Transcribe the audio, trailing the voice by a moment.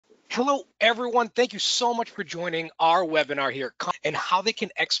Hello, everyone. Thank you so much for joining our webinar here and how they can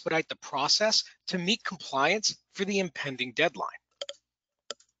expedite the process to meet compliance for the impending deadline.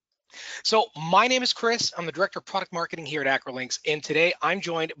 So my name is Chris. I'm the Director of Product Marketing here at Acrolinks, and today I'm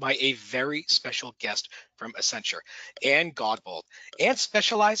joined by a very special guest from Accenture, Anne Godbold. Anne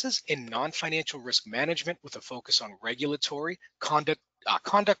specializes in non-financial risk management with a focus on regulatory, conduct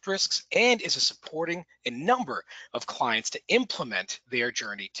risks, and is supporting a number of clients to implement their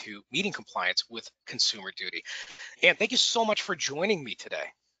journey to meeting compliance with consumer duty. Anne, thank you so much for joining me today.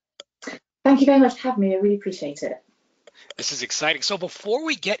 Thank you very much for having me. I really appreciate it. This is exciting. So before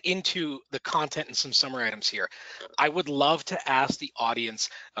we get into the content and some summary items here, I would love to ask the audience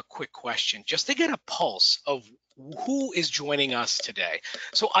a quick question just to get a pulse of who is joining us today.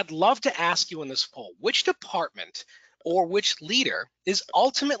 So I'd love to ask you in this poll, which department or which leader is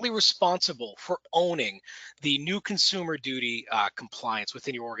ultimately responsible for owning the new consumer duty compliance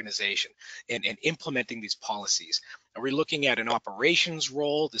within your organization and implementing these policies? Are we looking at an operations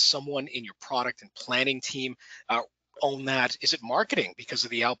role? Does someone in your product and planning team own that? Is it marketing because of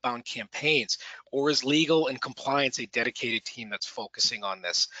the outbound campaigns, or is legal and compliance a dedicated team that's focusing on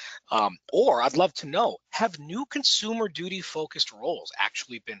this? Or I'd love to know, have new consumer duty focused roles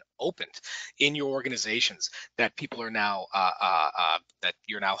actually been opened in your organizations that people are now that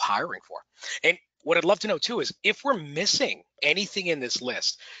you're now hiring for? And what I'd love to know too is if we're missing anything in this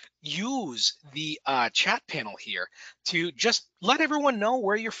list, use the chat panel here to just let everyone know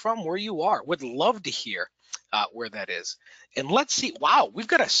where you're from, where you are. Would love to hear where that is. And let's see, wow, we've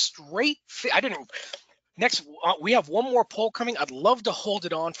got a straight fit. Next, we have one more poll coming. I'd love to hold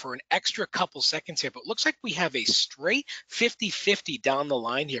it on for an extra couple seconds here, but it looks like we have a straight 50-50 down the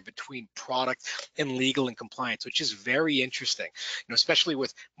line here between product and legal and compliance, which is very interesting, especially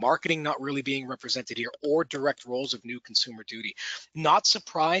with marketing not really being represented here or direct roles of new consumer duty. Not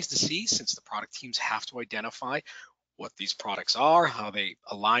surprised to see, since the product teams have to identify what these products are, how they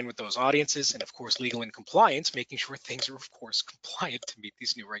align with those audiences, and of course, legal and compliance, making sure things are of course compliant to meet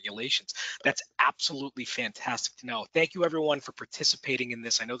these new regulations. That's absolutely fantastic to know. Thank you everyone for participating in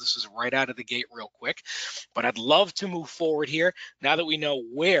this. I know this was right out of the gate real quick, but I'd love to move forward here now that we know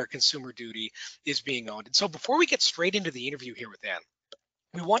where consumer duty is being owned. And so before we get straight into the interview here with Anne,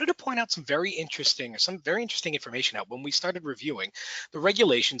 we wanted to point out some very interesting information out when we started reviewing the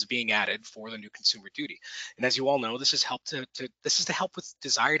regulations being added for the new consumer duty. And as you all know, this is to help with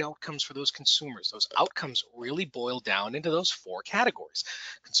desired outcomes for those consumers. Those outcomes really boil down into those four categories: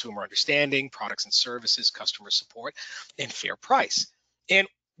 consumer understanding, products and services, customer support, and fair price. And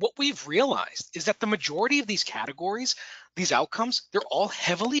what we've realized is that the majority of these categories, these outcomes, they're all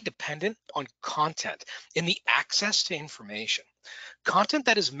heavily dependent on content and the access to information. Content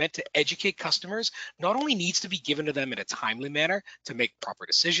that is meant to educate customers not only needs to be given to them in a timely manner to make proper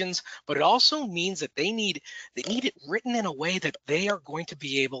decisions, but it also means that they need it written in a way that they are going to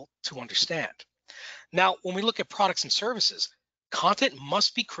be able to understand. Now, when we look at products and services, content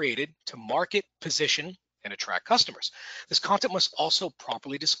must be created to market, position, and attract customers. This content must also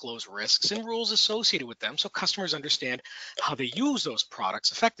properly disclose risks and rules associated with them so customers understand how they use those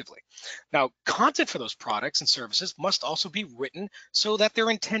products effectively. Now, content for those products and services must also be written so that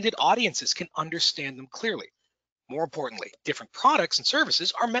their intended audiences can understand them clearly. More importantly, different products and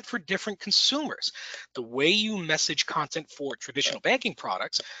services are meant for different consumers. The way you message content for traditional banking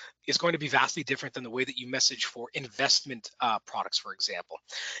products is going to be vastly different than the way that you message for investment products, for example.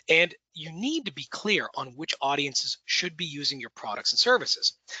 And you need to be clear on which audiences should be using your products and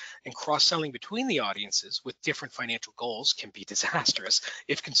services. And cross-selling between the audiences with different financial goals can be disastrous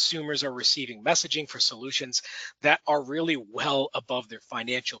if consumers are receiving messaging for solutions that are really well above their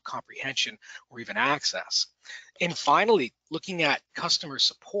financial comprehension or even access. And finally, looking at customer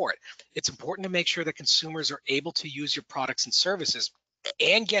support, it's important to make sure that consumers are able to use your products and services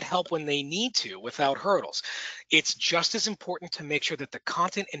and get help when they need to without hurdles. It's just as important to make sure that the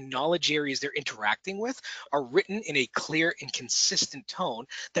content and knowledge areas they're interacting with are written in a clear and consistent tone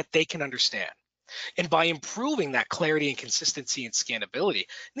that they can understand. And by improving that clarity and consistency and scannability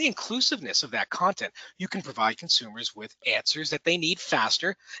and the inclusiveness of that content, you can provide consumers with answers that they need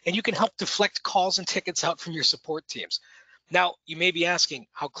faster, and you can help deflect calls and tickets out from your support teams. Now, you may be asking,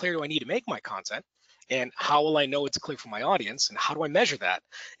 how clear do I need to make my content? And how will I know it's clear for my audience? And how do I measure that?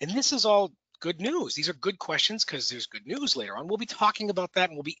 And this is all good news. These are good questions because there's good news later on. We'll be talking about that,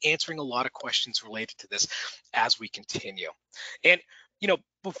 and we'll be answering a lot of questions related to this as we continue. And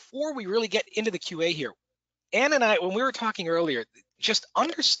before we really get into the QA here, Anne and I, when we were talking earlier, just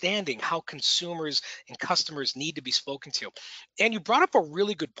understanding how consumers and customers need to be spoken to. And you brought up a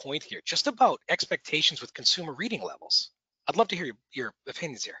really good point here, just about expectations with consumer reading levels. I'd love to hear your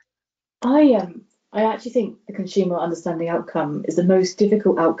opinions here. I actually think the consumer understanding outcome is the most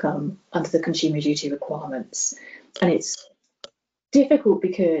difficult outcome under the consumer duty requirements, and it's difficult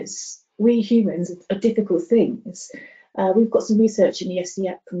because we humans are difficult things. We've got some research in the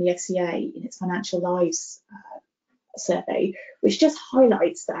FCA, from the FCA in its Financial Lives survey, which just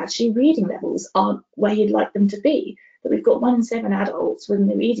highlights that actually reading levels aren't where you'd like them to be. That we've got 1 in 7 adults with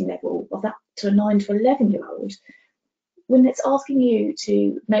the reading level of that to a 9 to 11-year-old. When it's asking you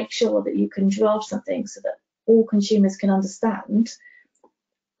to make sure that you can draft something so that all consumers can understand,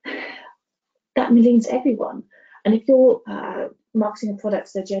 that means everyone. And if you're marketing a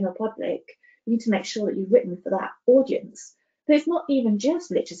product to the general public, you need to make sure that you've written for that audience. But it's not even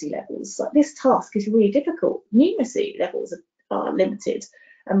just literacy levels. Like, this task is really difficult. Numeracy levels are limited.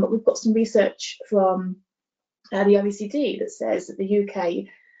 But we've got some research from the OECD that says that the UK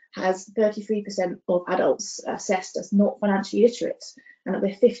has 33% of adults assessed as not financially literate, and that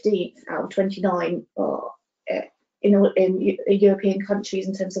we're 15th out of 29 in European countries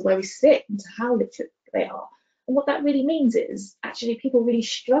in terms of where we sit into how literate they are. And what that really means is actually people really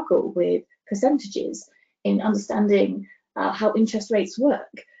struggle with percentages in understanding how interest rates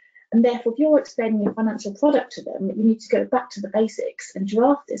work. And therefore, if you're explaining a financial product to them, you need to go back to the basics and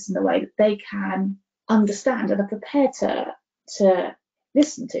draft this in a way that they can understand and are prepared to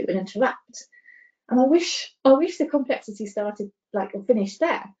listen to and interact. And I wish the complexity started or finished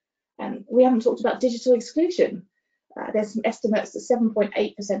there. We haven't talked about digital exclusion. There's some estimates that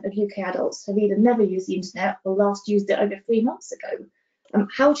 7.8% of UK adults have either never used the internet or last used it over 3 months ago.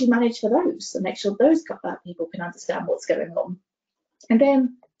 How do you manage for those and make sure those people can understand what's going on? And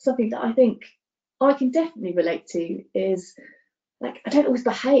then something that I think I can definitely relate to is, I don't always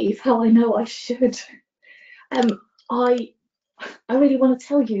behave how I know I should. I really want to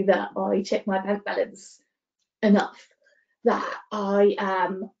tell you that I check my bank balance enough, that I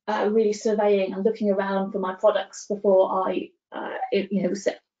am really surveying and looking around for my products before I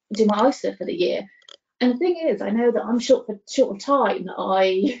do my ISA for the year. And the thing is, I know that I'm short of time,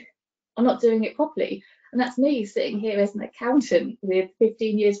 I'm not doing it properly. And that's me sitting here as an accountant with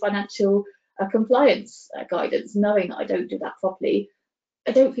 15 years financial compliance guidance, knowing that I don't do that properly.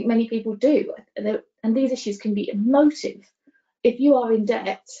 I don't think many people do. And these issues can be emotive. If you are in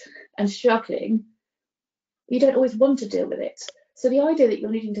debt and struggling, you don't always want to deal with it. So the idea that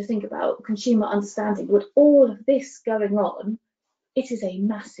you're needing to think about consumer understanding with all of this going on, it is a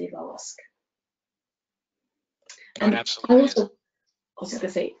massive ask. And absolutely. I was just going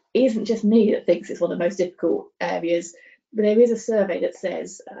to say, it isn't just me that thinks it's one of the most difficult areas, but there is a survey that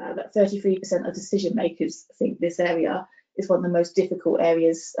says that 33% of decision makers think this area is one of the most difficult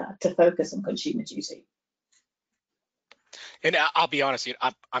areas to focus on consumer duty. And I'll be honest,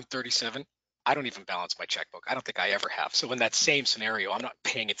 I'm 37. I don't even balance my checkbook. I don't think I ever have. So in that same scenario, I'm not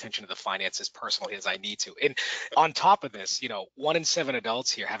paying attention to the finances personally as I need to. And on top of this, 1 in 7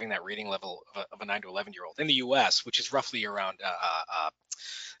 adults here having that reading level of a 9 to 11-year-old in the US, which is roughly around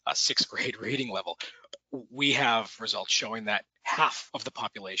a 6th grade reading level. We have results showing that half of the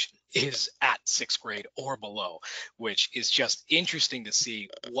population is at 6th grade or below, which is just interesting to see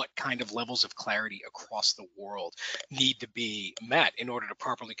what kind of levels of clarity across the world need to be met in order to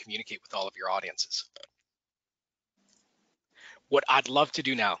properly communicate with all of your audiences. What I'd love to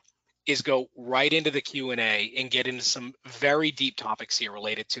do now is go right into the Q&A and get into some very deep topics here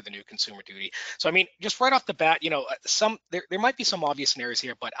related to the new consumer duty. So, I mean, just right off the bat, there might be some obvious scenarios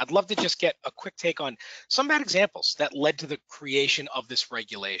here, but I'd love to just get a quick take on some bad examples that led to the creation of this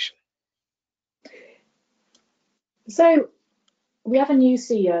regulation. So we have a new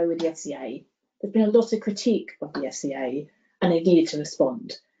CEO with the FCA. There's been a lot of critique of the FCA, and they needed to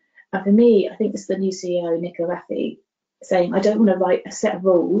respond. And for me, I think this is the new CEO, Nicola Raffi, saying, I don't want to write a set of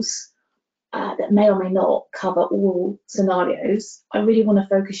rules that may or may not cover all scenarios. I really want to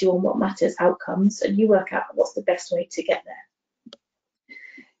focus you on what matters, outcomes, and you work out what's the best way to get there.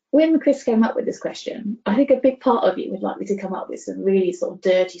 When Chris came up with this question, I think a big part of you would like me to come up with some really sort of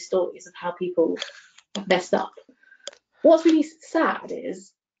dirty stories of how people have messed up. What's really sad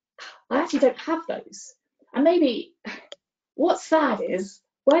is I actually don't have those. And maybe what's sad is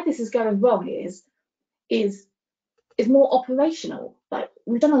where this is going wrong is more operational.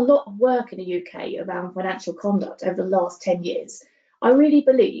 We've done a lot of work in the UK around financial conduct over the last 10 years. I really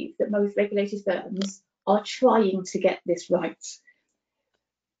believe that most regulated firms are trying to get this right.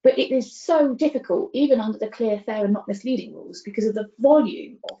 But it is so difficult, even under the clear, fair and not misleading rules, because of the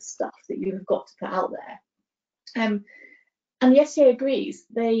volume of stuff that you have got to put out there. And the FCA agrees.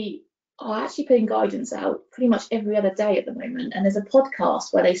 They are actually putting guidance out pretty much every other day at the moment. And there's a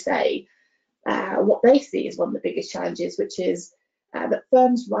podcast where they say what they see as one of the biggest challenges, which is that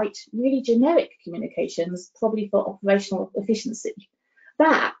firms write really generic communications, probably for operational efficiency.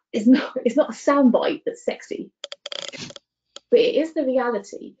 That is not, it's not a soundbite that's sexy, but it is the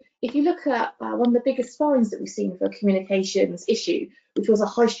reality. If you look at one of the biggest fines that we've seen for a communications issue, which was a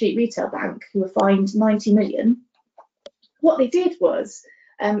high street retail bank who were fined 90 million, what they did was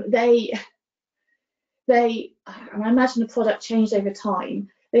and I imagine the product changed over time.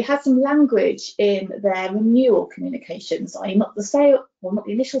 They had some language in their renewal communications, i.e. not the sale, well, not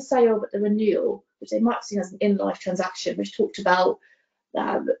the initial sale, but the renewal, which they might have seen as an in-life transaction, which talked about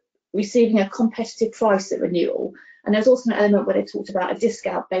receiving a competitive price at renewal. And there's also an element where they talked about a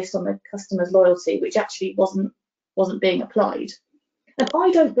discount based on the customer's loyalty, which actually wasn't being applied. And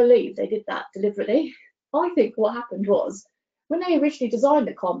I don't believe they did that deliberately. I think what happened was, when they originally designed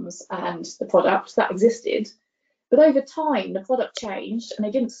the comms and the product, that existed, but over time the product changed and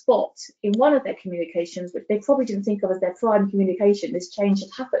they didn't spot in one of their communications, which they probably didn't think of as their prime communication, this change had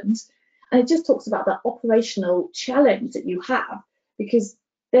happened. And it just talks about that operational challenge that you have, because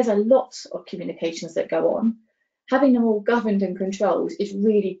there's a lot of communications that go on. Having them all governed and controlled is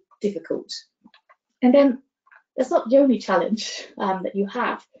really difficult. And then that's not the only challenge that you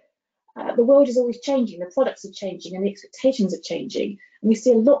have. The world is always changing, the products are changing and the expectations are changing. And we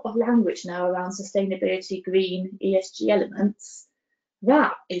see a lot of language now around sustainability, green, ESG elements.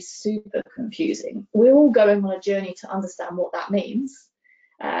 That is super confusing. We're all going on a journey to understand what that means.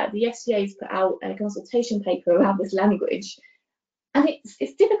 The FCA has put out a consultation paper around this language, and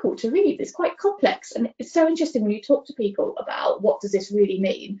it's difficult to read. It's quite complex, and it's so interesting when you talk to people about what does this really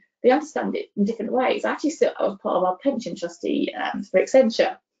mean. They understand it in different ways. I actually sit as part of our pension trustee for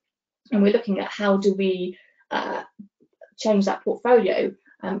Accenture, and we're looking at how do we change that portfolio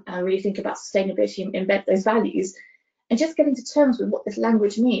and really think about sustainability and embed those values. And just getting to terms with what this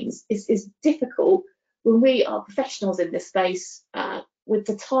language means is difficult when we are professionals in this space with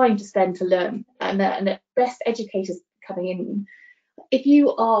the time to spend to learn and the best educators coming in. If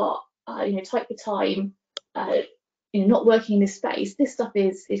you are, type your time, not working in this space, this stuff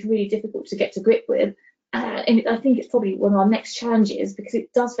is really difficult to get to grip with. And I think it's probably one of our next challenges, because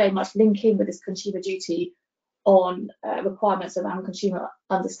it does very much link in with this consumer duty on requirements around consumer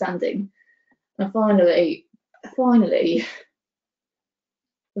understanding. And finally, vulnerability.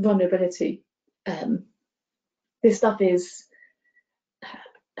 This stuff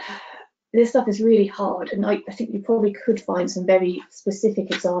is really hard, and I think you probably could find some very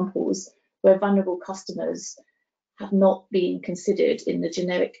specific examples where vulnerable customers have not been considered in the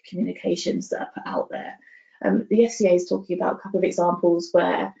generic communications that are put out there. The FCA is talking about a couple of examples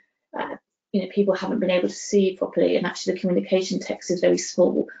where people haven't been able to see properly, and actually the communication text is very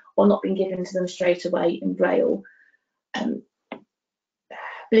small or not been given to them straight away in Braille. But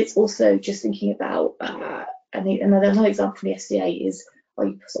it's also just thinking about, and another example from the FCA is, are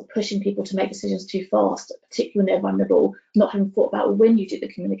you sort of pushing people to make decisions too fast, particularly when they're vulnerable, not having thought about when you do the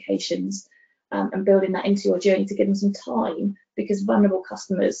communications, and building that into your journey to give them some time, because vulnerable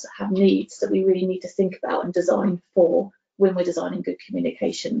customers have needs that we really need to think about and design for when we're designing good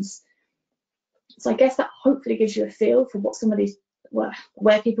communications. So I guess that hopefully gives you a feel for what some of these,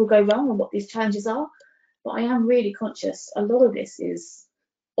 where people go wrong and what these challenges are. But I am really conscious a lot of this is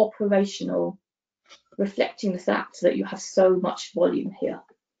operational, reflecting the fact that you have so much volume here.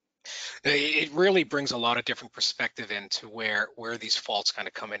 It really brings a lot of different perspective into where these faults kind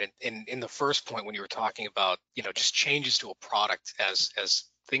of come in. In the first point, when you were talking about, just changes to a product as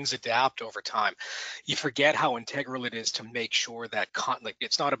things adapt over time, you forget how integral it is to make sure that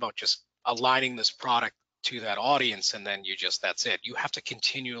it's not about just aligning this product to that audience and then that's it. You have to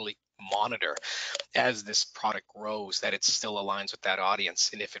continually monitor as this product grows that it still aligns with that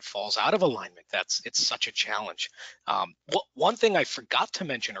audience, and if it falls out of alignment, it's such a challenge. One thing I forgot to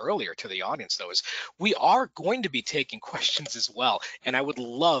mention earlier to the audience, though, is we are going to be taking questions as well, and I would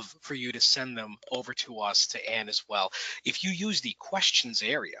love for you to send them over to us, to Anne as well. If you use the questions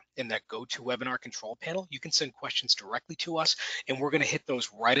area in that GoToWebinar control panel, you can send questions directly to us, and we're going to hit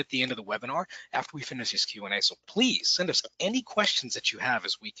those right at the end of the webinar after we finish this Q&A. So please send us any questions that you have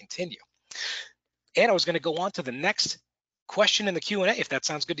as we continue. And I was going to go on to the next question in the Q&A, if that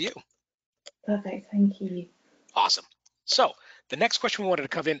sounds good to you. Perfect, thank you. Awesome. So the next question we wanted to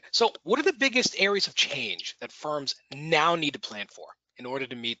cover in, so what are the biggest areas of change that firms now need to plan for in order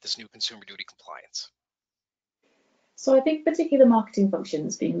to meet this new consumer duty compliance? So I think particularly the marketing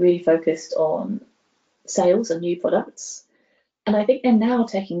function's been really focused on sales and new products. And I think they're now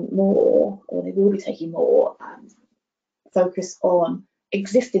taking more, or they will be taking more focus on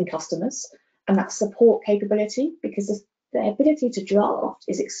existing customers and that support capability, because their ability to draft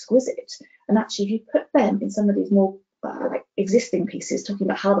is exquisite. And actually, if you put them in some of these more like existing pieces, talking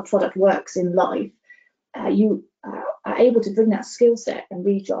about how the product works in life, you are able to bring that skill set and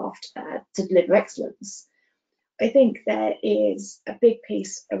redraft to deliver excellence. I think there is a big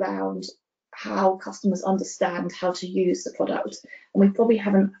piece around how customers understand how to use the product, and we probably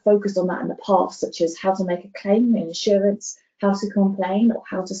haven't focused on that in the past, such as how to make a claim in insurance, how to complain, or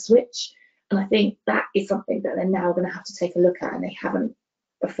how to switch. And I think that is something that they're now going to have to take a look at, and they haven't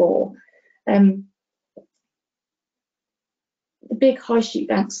before. The big high street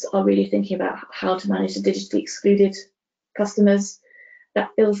banks are really thinking about how to manage the digitally excluded customers.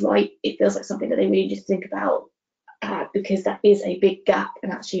 That feels right. It feels like something that they really need to think about, because that is a big gap,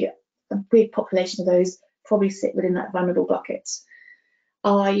 and actually a big population of those probably sit within that vulnerable bucket.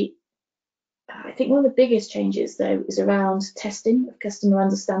 I think one of the biggest changes, though, is around testing of customer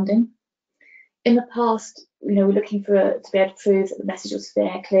understanding. In the past, we're looking to be able to prove that the message was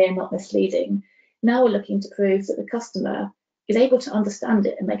fair, clear, not misleading. Now we're looking to prove that the customer is able to understand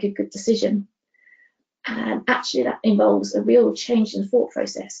it and make a good decision. And actually that involves a real change in thought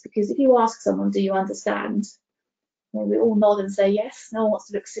process, because if you ask someone, do you understand? We all nod and say yes. No one wants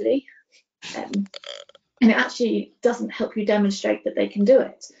to look silly. And it actually doesn't help you demonstrate that they can do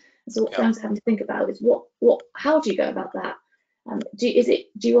it. And so what firms are having to think about is how do you go about that? Do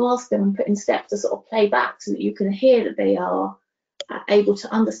you ask them and put in steps to sort of play back so that you can hear that they are able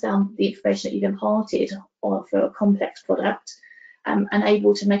to understand the information that you've imparted for a complex product, and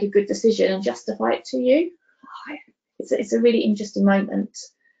able to make a good decision and justify it to you? It's a really interesting moment.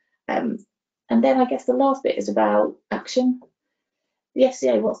 And then I guess the last bit is about action. The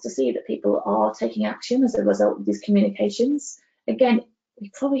FCA wants to see that people are taking action as a result of these communications. Again, we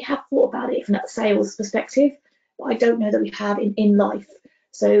probably have thought about it from that sales perspective, but I don't know that we have in life.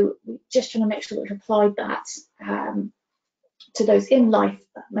 So we're just trying to make sure that we've applied that to those in life,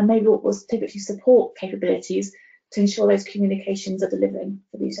 and maybe what was typically support capabilities to ensure those communications are delivering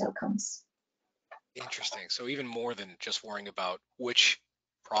for these outcomes. Interesting. So even more than just worrying about which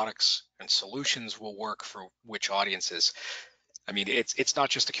products and solutions will work for which audiences. I mean, it's not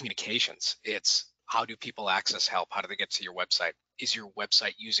just the communications. It's how do people access help? How do they get to your website? Is your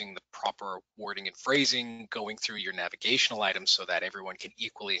website using the proper wording and phrasing, going through your navigational items so that everyone can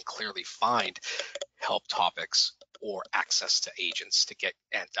equally and clearly find help topics or access to agents to get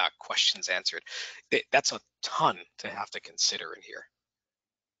questions answered? That's a ton to have to consider in here.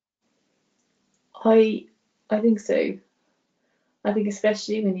 I think so. I think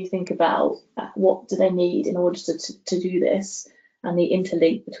especially when you think about what do they need in order to do this, and the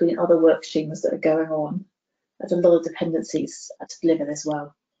interlink between other work streams that are going on. There's a lot of dependencies to deliver this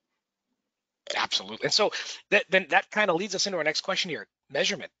well. Absolutely. And so then that kind of leads us into our next question here: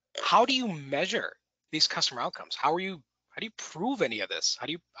 measurement. How do you measure these customer outcomes? How do you prove any of this? How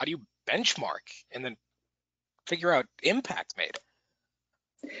do you benchmark and then figure out impact made?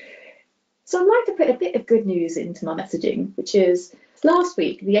 So I'd like to put a bit of good news into my messaging, which is last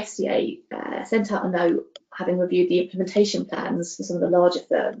week the FCA sent out a note having reviewed the implementation plans for some of the larger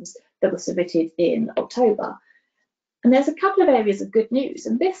firms that were submitted in October. And there's a couple of areas of good news,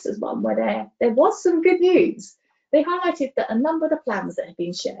 and this is one where there was some good news. They highlighted that a number of the plans that had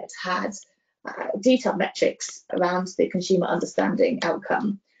been shared had detailed metrics around the consumer understanding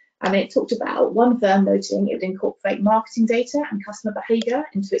outcome. And it talked about one firm noting it would incorporate marketing data and customer behaviour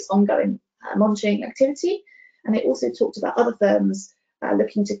into its ongoing monitoring activity. And it also talked about other firms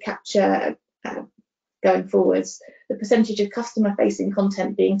looking to capture going forwards the percentage of customer facing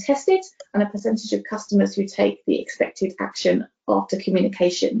content being tested and a percentage of customers who take the expected action after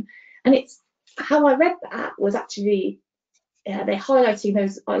communication. And it's how I read that was actually they're highlighting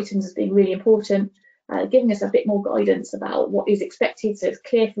those items as being really important, giving us a bit more guidance about what is expected, so it's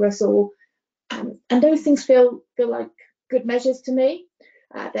clear for us all. And those things feel like good measures to me.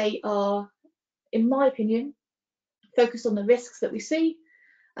 They are, in my opinion, focused on the risks that we see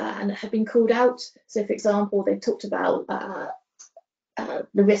and have been called out. So, for example, they talked about the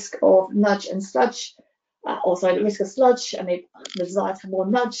risk of nudge and sludge, the risk of sludge, and the desire to have more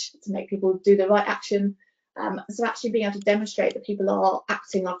nudge to make people do the right action. So actually being able to demonstrate that people are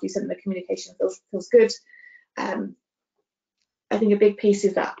acting after you send them a communication feels good. I think a big piece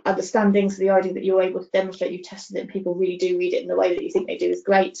is that understanding, so the idea that you're able to demonstrate you've tested it and people really do read it in the way that you think they do is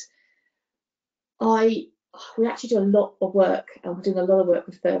great. We actually do a lot of work, and we're doing a lot of work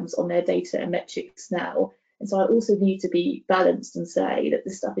with firms on their data and metrics now. And so I also need to be balanced and say that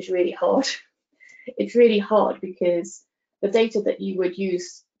this stuff is really hard. It's really hard because the data that you would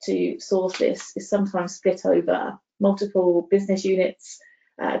use to source this is sometimes split over multiple business units,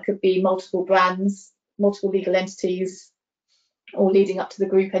 could be multiple brands, multiple legal entities, all leading up to the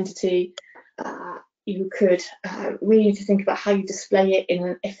group entity. you could really need to think about how you display it in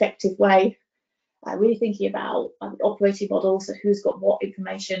an effective way. Really thinking about the operating model, so who's got what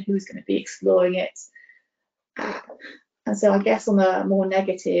information, who's going to be exploring it. And so I guess on a more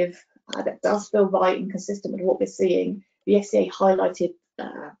negative, that does feel right and consistent with what we're seeing. The FCA highlighted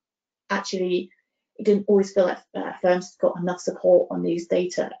actually it didn't always feel like firms got enough support on these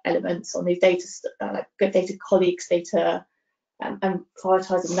data elements, on these data, data colleagues, data, and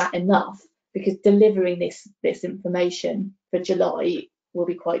prioritising that enough, because delivering this information for July will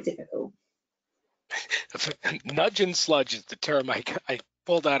be quite difficult. Nudge and sludge is the term I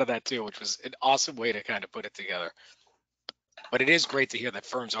pulled out of that too, which was an awesome way to kind of put it together. But it is great to hear that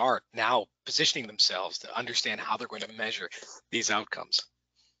firms are now positioning themselves to understand how they're going to measure these outcomes.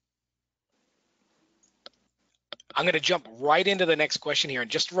 I'm going to jump right into the next question here,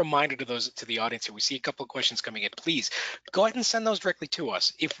 and just a reminder to the audience here, we see a couple of questions coming in. Please go ahead and send those directly to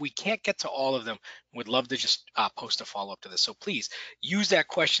us. If we can't get to all of them, we'd love to just post a follow-up to this. So please use that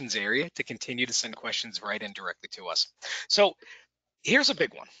questions area to continue to send questions right in directly to us. So here's a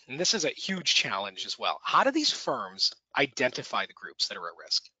big one, and this is a huge challenge as well. How do these firms identify the groups that are at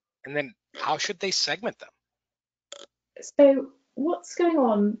risk? And then how should they segment them? So what's going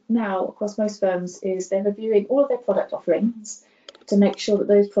on now across most firms is they're reviewing all of their product offerings to make sure that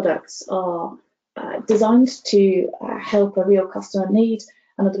those products are designed to help a real customer need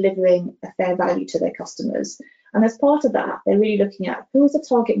and are delivering a fair value to their customers. And as part of that, they're really looking at who is the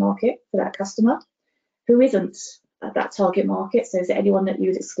target market for that customer, who isn't that target market, so is it anyone that you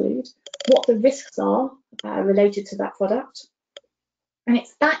would exclude, what the risks are related to that product. And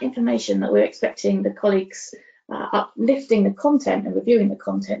it's that information that we're expecting the colleagues uplifting the content and reviewing the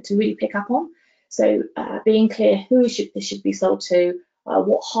content to really pick up on. So being clear who this should be sold to,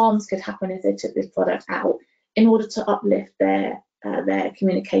 what harms could happen if they took this product out, in order to uplift their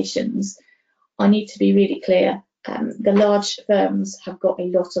communications. I need to be really clear. The large firms have got a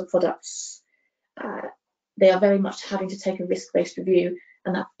lot of products. They are very much having to take a risk-based review,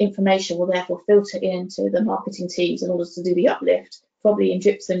 and that information will therefore filter into the marketing teams in order to do the uplift, probably in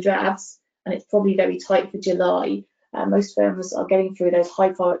drips and drabs, and it's probably very tight for July. Most firms are getting through those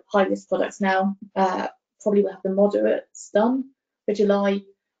high-risk products now. Probably will have the moderates done for July,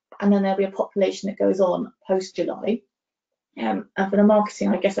 and then there'll be a population that goes on post-July. And for the marketing,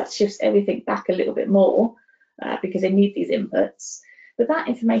 I guess that shifts everything back a little bit more because they need these inputs. But that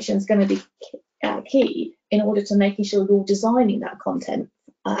information is going to be key in order to making sure you're designing that content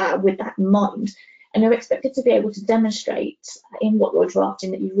with that in mind. And you're expected to be able to demonstrate in what you're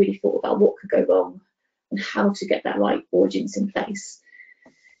drafting that you really thought about what could go wrong and how to get that right audience in place.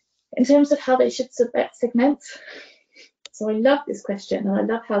 In terms of how they should segment, so I love this question, and I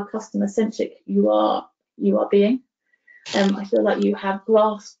love how customer-centric you are being. I feel like you have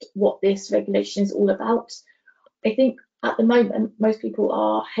grasped what this regulation is all about. I think at the moment, most people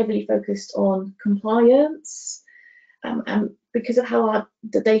are heavily focused on compliance, and because of how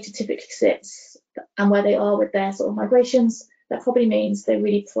the data typically sits and where they are with their sort of migrations, that probably means they're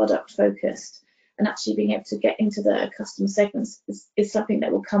really product focused, and actually being able to get into the customer segments is something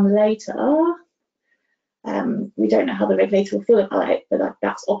that will come later. We don't know how the regulator will feel about it, but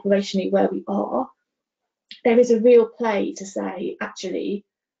that's operationally where we are. There is a real play to say, actually,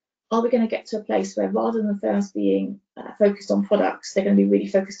 are we going to get to a place where rather than firms being focused on products, they're going to be really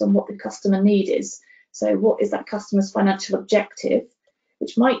focused on what the customer need is? So what is that customer's financial objective,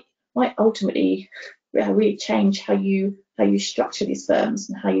 which might ultimately really change how you structure these firms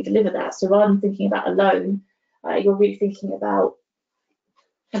and how you deliver that. So rather than thinking about a loan, you're really thinking about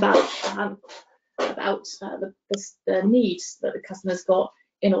the needs that the customer's got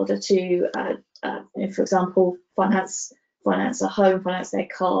in order to, for example, finance a home, finance their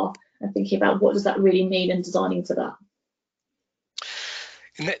car, and thinking about what does that really mean and designing to that.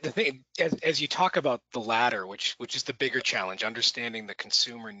 And the thing, as you talk about the latter, which is the bigger challenge, understanding the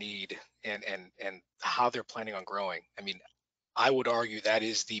consumer need and how they're planning on growing. I mean, I would argue that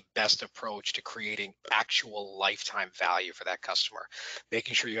is the best approach to creating actual lifetime value for that customer,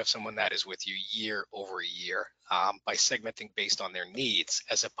 making sure you have someone that is with you year over year by segmenting based on their needs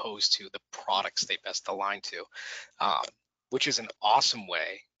as opposed to the products they best align to, which is an awesome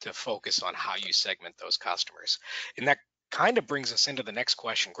way to focus on how you segment those customers. And that kind of brings us into the next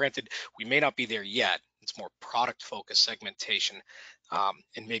question. Granted, we may not be there yet. It's more product focused segmentation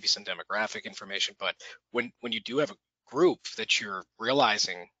and maybe some demographic information. But when you do have a group that you're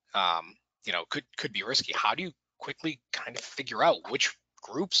realizing could be risky, how do you quickly kind of figure out which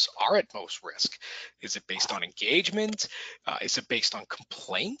groups are at most risk? Is it based on engagement? Is it based on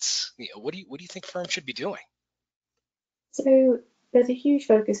complaints? What do you think firms should be doing? So There's a huge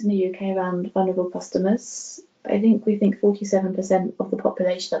focus in the UK around vulnerable customers. We think 47% of the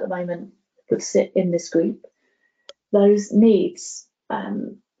population at the moment would sit in this group. Those needs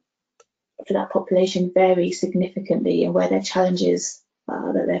for that population vary significantly, and where their challenges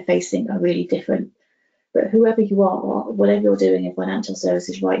that they're facing are really different. But whoever you are, whatever you're doing in financial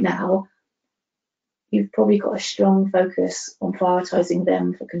services right now, you've probably got a strong focus on prioritising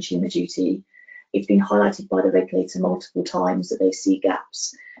them for consumer duty. It's been highlighted by the regulator multiple times that they see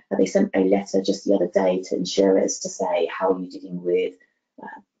gaps. They sent a letter just the other day to insurers to say, how are you dealing with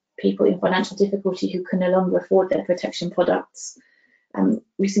people in financial difficulty who can no longer afford their protection products?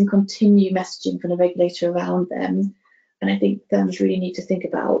 We've seen continued messaging from the regulator around them. And I think firms really need to think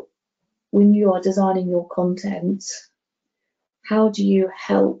about, when you are designing your content, how do you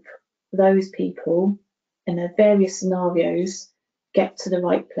help those people in their various scenarios get to the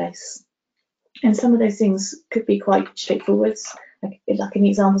right place? And some of those things could be quite straightforward. Like in the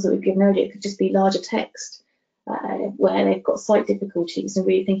examples that we've given earlier, it could just be larger text where they've got sight difficulties, and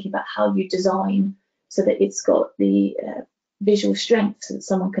really thinking about how you design so that it's got the visual strength so that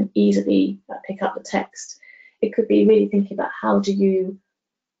someone can easily pick up the text. It could be really thinking about, how do you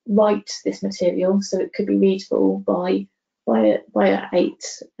write this material so it could be readable by an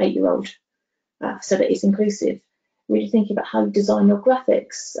eight-year-old, so that it's inclusive. Really thinking about how you design your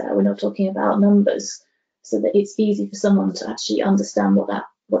graphics. We're not talking about numbers, so that it's easy for someone to actually understand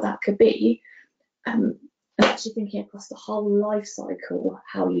what that could be. And actually thinking across the whole life cycle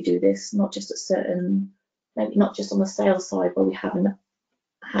how you do this, not just maybe not just on the sales side where we have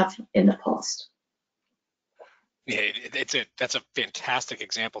in the past. Yeah, that's a fantastic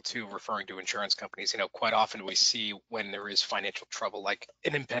example too, referring to insurance companies. Quite often we see when there is financial trouble, like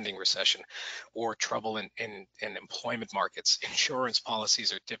an impending recession or trouble in employment markets, insurance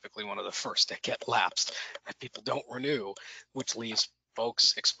policies are typically one of the first that get lapsed, that people don't renew, which leaves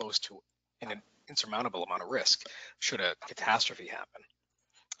folks exposed to an insurmountable amount of risk should a catastrophe happen.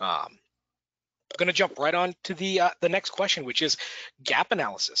 I'm going to jump right on to the next question, which is gap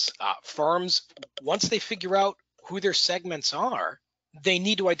analysis. Firms, once they figure out who their segments are, they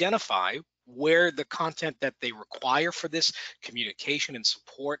need to identify where the content that they require for this communication and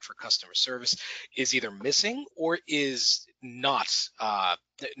support for customer service is either missing or is not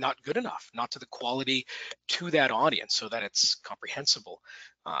good enough, not to the quality to that audience, so that it's comprehensible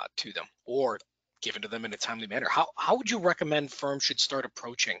to them or given to them in a timely manner. How would you recommend firms should start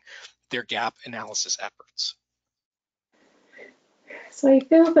approaching their gap analysis efforts? So I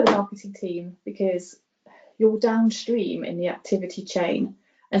feel for the marketing team, because you're downstream in the activity chain,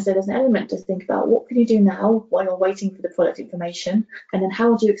 and so there's an element to think about, what can you do now while you're waiting for the product information, and then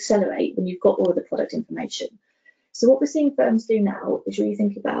how do you accelerate when you've got all of the product information? So what we're seeing firms do now is really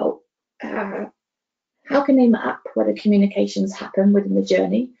think about how can they map where the communications happen within the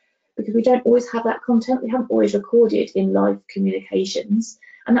journey, because we don't always have that content. We haven't always recorded in live communications,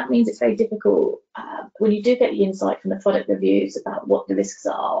 and that means it's very difficult when you do get the insight from the product reviews about what the risks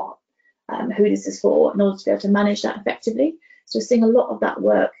are, who this is for, in order to be able to manage that effectively. So we're seeing a lot of that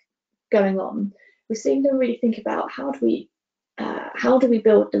work going on. We're seeing them really think about, how do we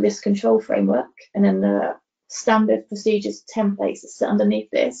build the risk control framework, and then the standard procedures templates that sit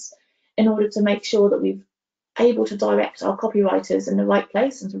underneath this, in order to make sure that we're able to direct our copywriters in the right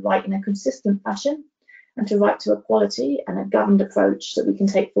place, and to write in a consistent fashion, and to write to a quality and a governed approach that we can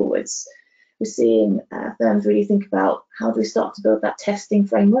take forwards. We're seeing firms really think about, how do we start to build that testing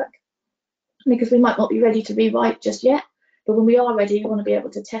framework, because we might not be ready to rewrite just yet, but when we are ready, we want to be able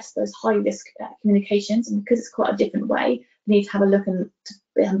to test those high risk communications, and because it's quite a different way, we need to have a look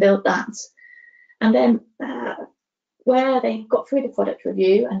and build that. And then where they've got through the product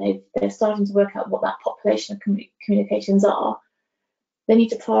review and they're starting to work out what that population of communications are, they need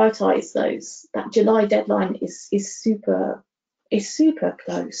to prioritize those. That July deadline is super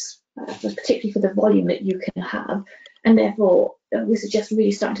close, particularly for the volume that you can have, and therefore we suggest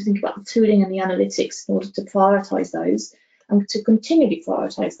really starting to think about the tooling and the analytics in order to prioritize those, and to continually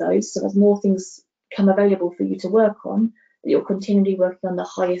prioritize those, so as more things come available for you to work on, that you're continually working on the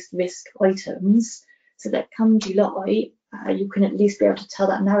highest risk items, so that come July you can at least be able to tell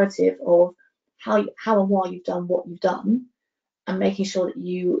that narrative of how and why you've done what you've done, and making sure that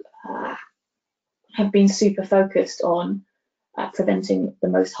you have been super focused on preventing the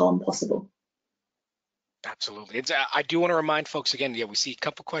most harm possible. Absolutely. I do want to remind folks again, we see a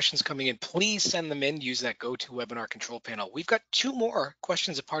couple questions coming in. Please send them in. Use that GoToWebinar control panel. We've got 2 more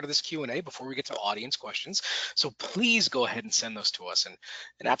questions as part of this Q&A before we get to audience questions. So please go ahead and send those to us. And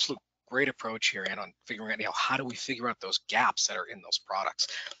an absolute great approach here, and on figuring out how do we figure out those gaps that are in those products.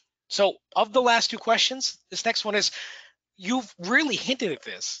 So of the last 2 questions, this next one is, You've really hinted at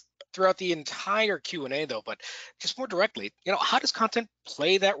this throughout the entire Q&A though, but just more directly, how does content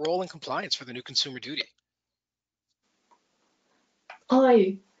play that role in compliance for the new consumer duty?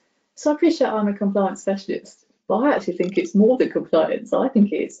 I So I appreciate I'm a compliance specialist, but I actually think it's more than compliance. I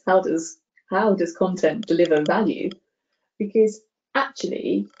think it's how does content deliver value? Because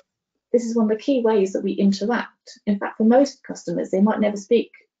actually, this is one of the key ways that we interact. In fact, for most customers, they might never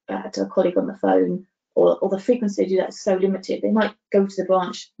speak to a colleague on the phone, or the frequency they do that is so limited. They might go to the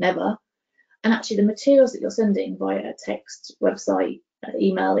branch, never. And actually, the materials that you're sending via text, website,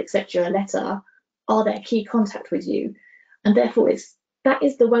 email, etc., letter, are their key contact with you, and therefore that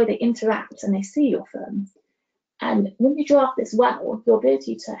is the way they interact and they see your firm. And when you draft this well, your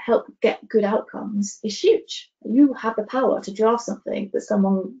ability to help get good outcomes is huge. You have the power to draft something that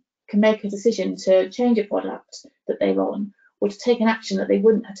someone can make a decision to change a product that they're on, or to take an action that they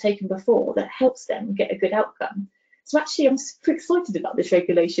wouldn't have taken before that helps them get a good outcome. So actually, I'm super excited about this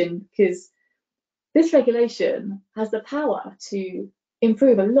regulation, because this regulation has the power to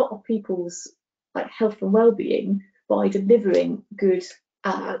improve a lot of people's health and well-being by delivering good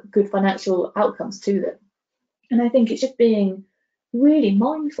financial outcomes to them. And I think it's just being really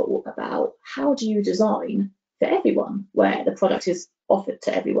mindful about how do you design for everyone where the product is offered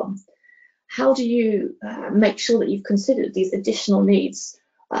to everyone. How do you make sure that you've considered these additional needs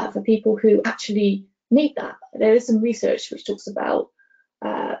for people who actually need that? There is some research which talks about,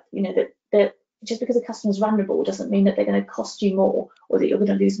 that just because a customer is vulnerable doesn't mean that they're going to cost you more, or that you're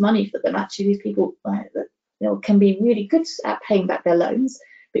going to lose money for them. Actually, these people can be really good at paying back their loans.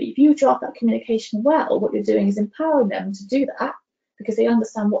 But if you draft that communication well, what you're doing is empowering them to do that, because they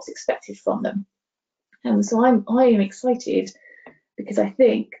understand what's expected from them. And so I am excited, because I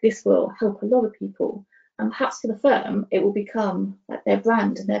think this will help a lot of people. And perhaps for the firm, it will become like their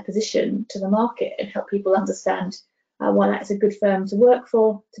brand and their position to the market, and help people understand why that is a good firm to work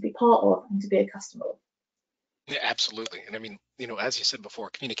for, to be part of, and to be a customer of. Yeah, absolutely. And I mean, as you said before,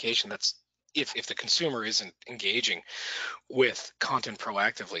 communication, that's if the consumer isn't engaging with content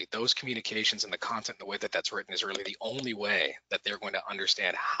proactively, those communications and the content, the way that that's written, is really the only way that they're going to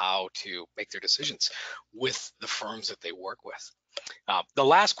understand how to make their decisions with the firms that they work with. The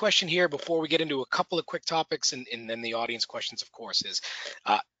last question here before we get into a couple of quick topics, and then the audience questions, of course, is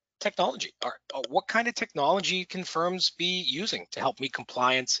technology. What kind of technology can firms be using to help meet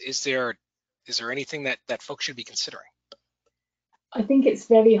compliance? Is there anything that folks should be considering? I think it's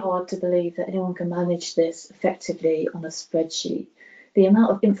very hard to believe that anyone can manage this effectively on a spreadsheet. The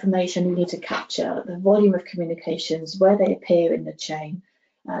amount of information you need to capture, the volume of communications, where they appear in the chain,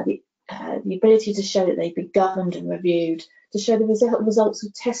 the ability to show that they've been governed and reviewed, to show the results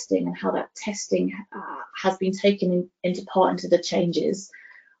of testing and how that testing has been taken into part into the changes.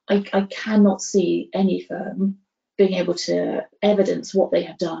 I cannot see any firm being able to evidence what they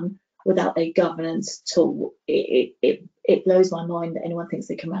have done without a governance tool. It blows my mind that anyone thinks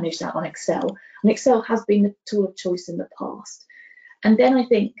they can manage that on Excel. And Excel has been the tool of choice in the past. And then I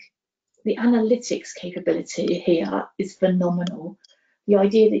think the analytics capability here is phenomenal. The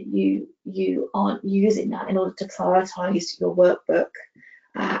idea that you aren't using that in order to prioritize your workbook,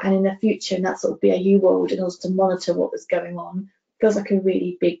 and in the future, in that sort of BAU world, in order to monitor what was going on, feels like a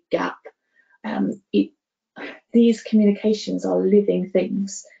really big gap. These communications are living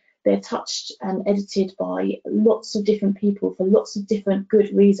things. They're touched and edited by lots of different people for lots of different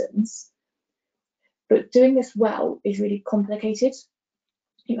good reasons. But doing this well is really complicated.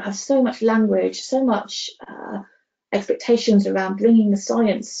 You have so much language, so much expectations around bringing the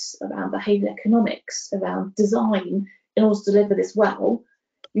science, around behaviour economics, around design, in order to deliver this well.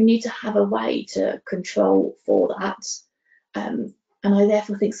 You need to have a way to control for that. And I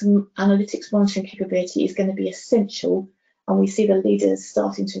therefore think some analytics monitoring capability is going to be essential. And we see the leaders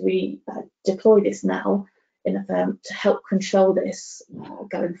starting to really deploy this now in the firm to help control this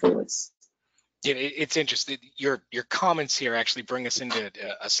going forwards. Yeah, it's interesting. Your comments here actually bring us into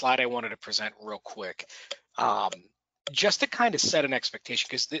a slide I wanted to present real quick. Just to kind of set an expectation,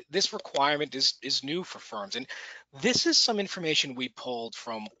 because this requirement is new for firms, and this is some information we pulled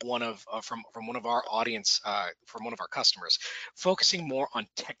from one of our audience, from one of our customers, focusing more on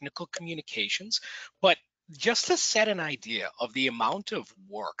technical communications, but just to set an idea of the amount of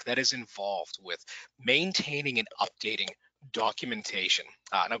work that is involved with maintaining and updating documentation.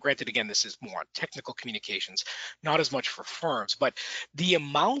 Now, granted, again, this is more on technical communications, not as much for firms, but the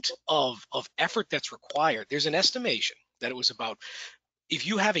amount of effort that's required, there's an estimation that it was about, if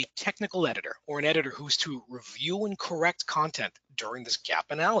you have a technical editor or an editor who's to review and correct content during this gap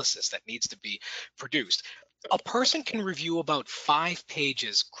analysis that needs to be produced, a person can review about 5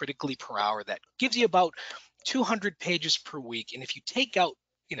 pages critically per hour. That gives you about 200 pages per week. And if you take out,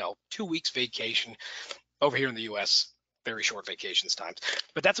 2 weeks vacation over here in the US, very short vacations times,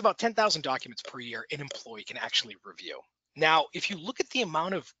 but that's about 10,000 documents per year an employee can actually review. Now, if you look at the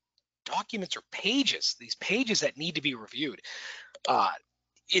amount of documents or pages, these pages that need to be reviewed,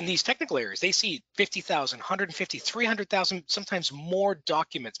 in these technical areas, they see 50,000, 150, 300,000, sometimes more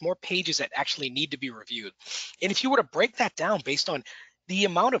documents, more pages that actually need to be reviewed. And if you were to break that down based on the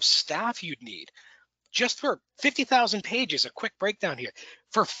amount of staff you'd need, just for 50,000 pages, a quick breakdown here,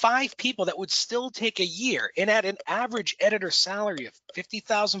 for 5 people, that would still take a year. And at an average editor salary of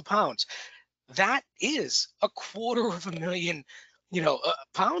 £50,000, that is $250,000,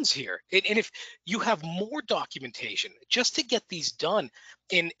 pounds here. And if you have more documentation just to get these done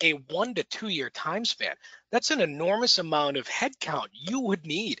in a 1 to 2 year time span, that's an enormous amount of headcount you would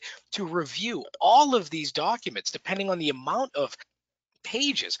need to review all of these documents, depending on the amount of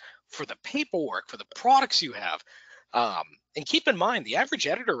pages for the paperwork, for the products you have. And keep in mind, the average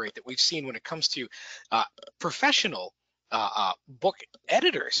editor rate that we've seen when it comes to professional book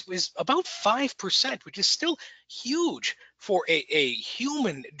editors is about 5%, which is still huge for a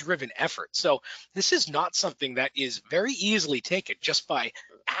human-driven effort. So this is not something that is very easily taken just by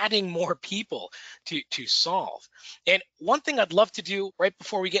adding more people to solve. And one thing I'd love to do right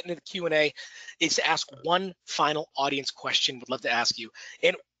before we get into the Q&A is to ask one final audience question. Would love to ask you,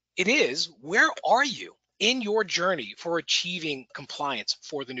 and it is, where are you in your journey for achieving compliance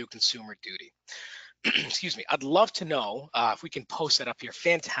for the new consumer duty? Excuse me. I'd love to know if we can post that up here.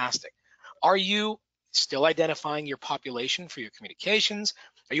 Fantastic. Are you still identifying your population for your communications?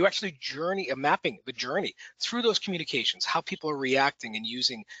 Are you actually mapping the journey through those communications, how people are reacting and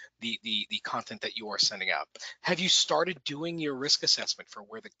using the content that you are sending out? Have you started doing your risk assessment for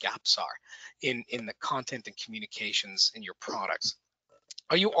where the gaps are in the content and communications in your products?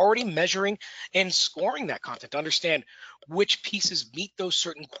 Are you already measuring and scoring that content to understand which pieces meet those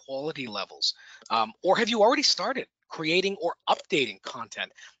certain quality levels? Or have you already started creating or updating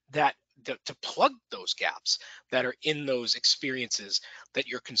content that to plug those gaps that are in those experiences that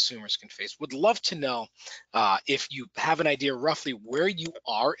your consumers can face? Would love to know if you have an idea roughly where you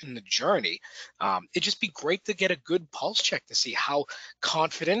are in the journey. It'd just be great to get a good pulse check to see how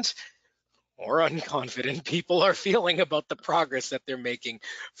confident or unconfident people are feeling about the progress that they're making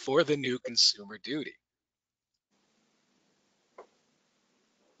for the new consumer duty.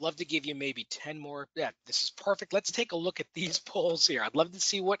 Love to give you maybe 10 more. Yeah, this is perfect. Let's take a look at these polls here. I'd love to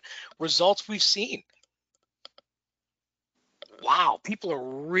see what results we've seen. Wow, people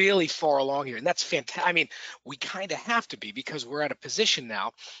are really far along here, and that's fantastic. I mean, we kind of have to be, because we're at a position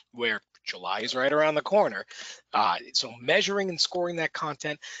now where July is right around the corner. So measuring and scoring that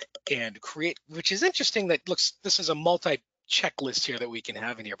content and create, which is interesting that looks, this is a multi-checklist here that we can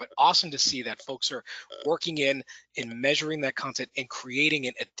have in here, but awesome to see that folks are working in measuring that content and creating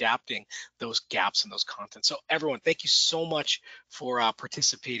and adapting those gaps in those content. So everyone, thank you so much for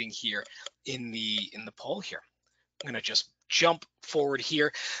participating here in the poll here. I'm going to just jump forward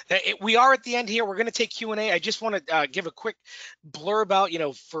here. We are at the end here. We're going to take Q&A. I just want to give a quick blurb out,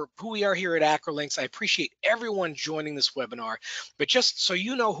 for who we are here at Acrolinx. I appreciate everyone joining this webinar, but just so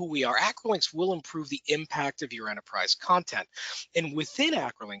you know who we are, Acrolinx will improve the impact of your enterprise content. And within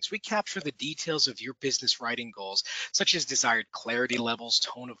Acrolinx, we capture the details of your business writing goals, such as desired clarity levels,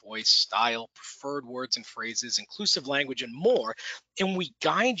 tone of voice, style, preferred words and phrases, inclusive language, and more. And we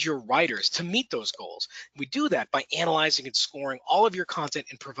guide your writers to meet those goals. We do that by analyzing and scoring all of your content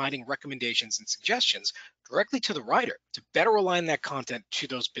and providing recommendations and suggestions directly to the writer to better align that content to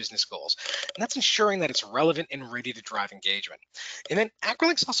those business goals. And that's ensuring that it's relevant and ready to drive engagement. And then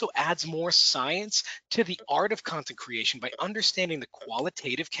Acrolinx also adds more science to the art of content creation by understanding the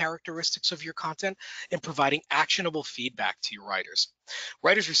qualitative characteristics of your content and providing actionable feedback to your writers.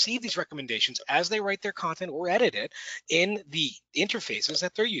 Writers receive these recommendations as they write their content or edit it in the interfaces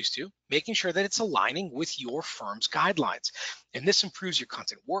that they're used to, making sure that it's aligning with your firm's guidelines. And this improves your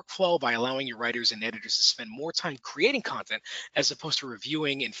content workflow by allowing your writers and editors to spend more time creating content as opposed to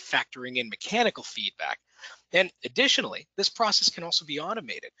reviewing and factoring in mechanical feedback. And additionally, this process can also be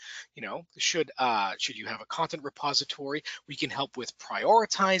automated. Should you have a content repository, we can help with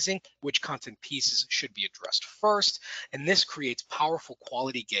prioritizing which content pieces should be addressed first. And this creates powerful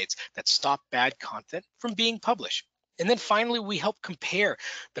quality gates that stop bad content from being published. And then finally, we help compare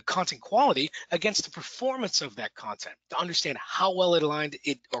the content quality against the performance of that content to understand how well aligned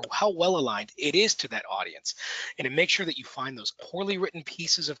it is to that audience, and to make sure that you find those poorly written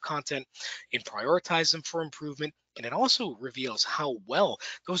pieces of content and prioritize them for improvement. And it also reveals how well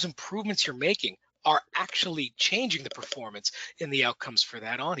those improvements you're making are actually changing the performance and the outcomes for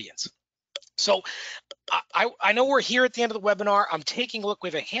that audience. So I know we're here at the end of the webinar. I'm taking a look. We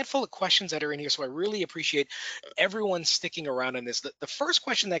have a handful of questions that are in here, so I really appreciate everyone sticking around in this. The first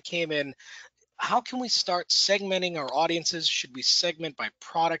question that came in: how can we start segmenting our audiences? Should we segment by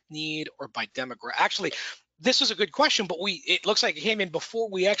product need or by demographic? Actually, this was a good question, but it looks like it came in before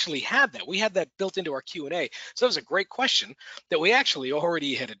we actually had that. We had that built into our Q&A. So that was a great question that we actually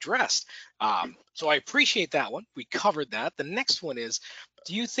already had addressed. So I appreciate that one. We covered that. The next one is,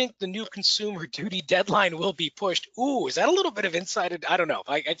 do you think the new consumer duty deadline will be pushed? Ooh, is that a little bit of inside? I don't know.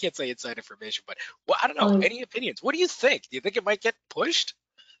 I can't say inside information, but well, I don't know. Any opinions? What do you think? Do you think it might get pushed?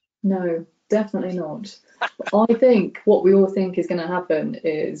 No, definitely not. I think what we all think is going to happen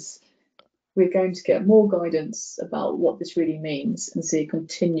is we're going to get more guidance about what this really means and see a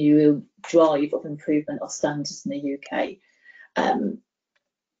continual drive of improvement of standards in the UK. I'm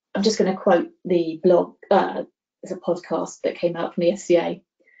just going to quote the blog, it's a podcast that came out from the FCA,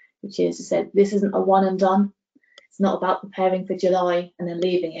 which is, it said, this isn't a one and done. It's not about preparing for July and then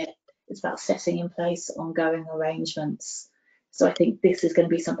leaving it. It's about setting in place ongoing arrangements. So I think this is going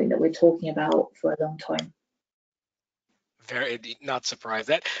to be something that we're talking about for a long time. Very not surprised.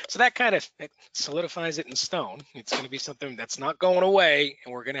 That kind of solidifies it in stone. It's going to be something that's not going away,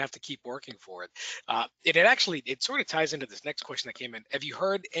 and we're going to have to keep working for it. It sort of ties into this next question that came in. Have you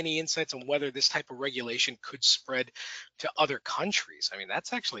heard any insights on whether this type of regulation could spread to other countries? I mean,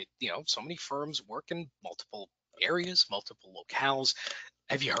 that's actually, so many firms work in multiple areas, multiple locales.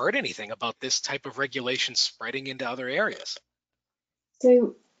 Have you heard anything about this type of regulation spreading into other areas?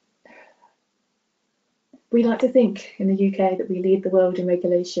 So we like to think in the UK that we lead the world in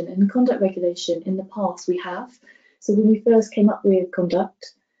regulation, and conduct regulation in the past we have. So when we first came up with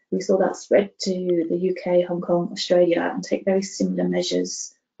conduct, we saw that spread to the UK, Hong Kong, Australia, and take very similar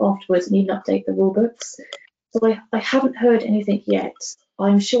measures afterwards and even update the rule books. So I haven't heard anything yet.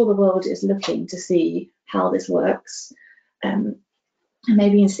 I'm sure the world is looking to see how this works. And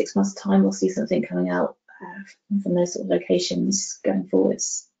maybe in 6 months' time, we'll see something coming out from those sort of locations going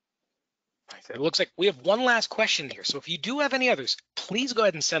forwards. It looks like we have one last question here. So if you do have any others, please go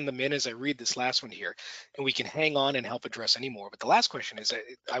ahead and send them in as I read this last one here, and we can hang on and help address any more. But the last question is,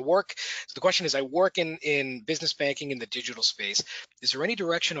 I work in business banking in the digital space. Is there any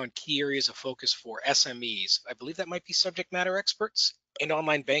direction on key areas of focus for SMEs? I believe that might be subject matter experts in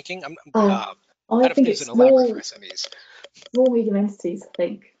online banking. I think it's elaborate for SMEs. Small medium entities, I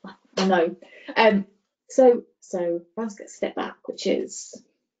think. I know. So let's get a step back, which is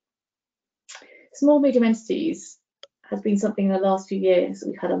small medium entities has been something in the last few years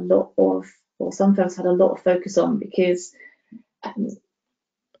we've had a lot of, or some firms had a lot of focus on, because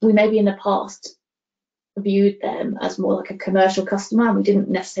we maybe in the past viewed them as more like a commercial customer, and we didn't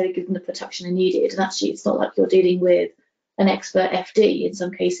necessarily give them the protection they needed. And actually, it's not like you're dealing with an expert FD in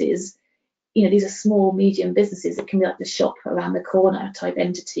some cases. These are small, medium businesses. It can be like the shop around the corner type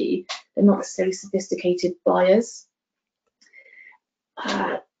entity. They're not necessarily sophisticated buyers.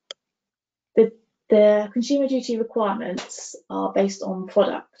 The consumer duty requirements are based on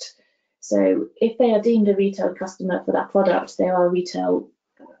product. So if they are deemed a retail customer for that product, they are retail.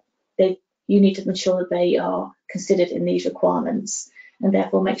 You need to ensure that they are considered in these requirements, and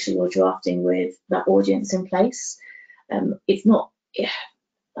therefore make sure you're drafting with that audience in place. It's not,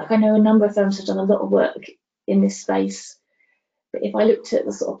 like, I know a number of firms have done a lot of work in this space, but if I looked at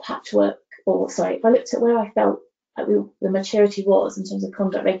the sort of patchwork, if I looked at where I felt like the maturity was in terms of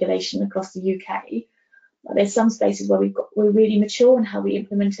conduct regulation across the UK, there's some spaces where we're really mature in how we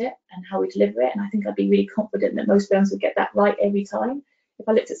implement it and how we deliver it, and I think I'd be really confident that most firms would get that right every time. If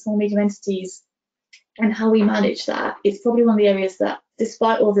I looked at small medium entities and how we manage that, it's probably one of the areas that,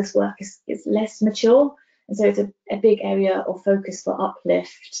 despite all this work, is less mature, and so it's a big area of focus for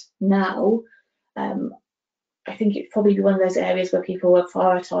uplift now. I think it'd probably be one of those areas where people are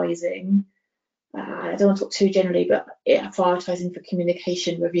prioritising. I don't want to talk too generally, but prioritising for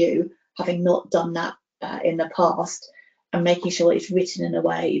communication review, having not done that in the past, and making sure it's written in a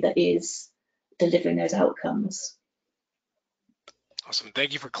way that is delivering those outcomes. Awesome.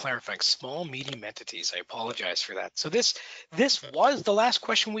 Thank you for clarifying. Small, medium entities. I apologize for that. So this was the last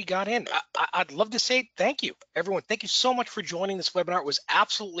question we got in. I'd love to say thank you, everyone. Thank you so much for joining this webinar. It was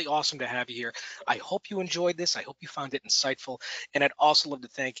absolutely awesome to have you here. I hope you enjoyed this. I hope you found it insightful. And I'd also love to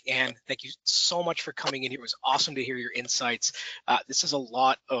thank Anne. Thank you so much for coming in here. It was awesome to hear your insights. This is a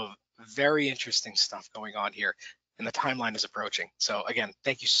lot of very interesting stuff going on here, and the timeline is approaching. So again,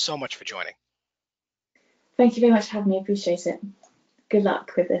 thank you so much for joining. Thank you very much for having me. I appreciate it. Good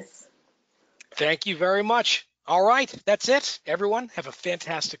luck with this. Thank you very much. All right, that's it. Everyone, have a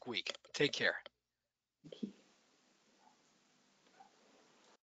fantastic week. Take care.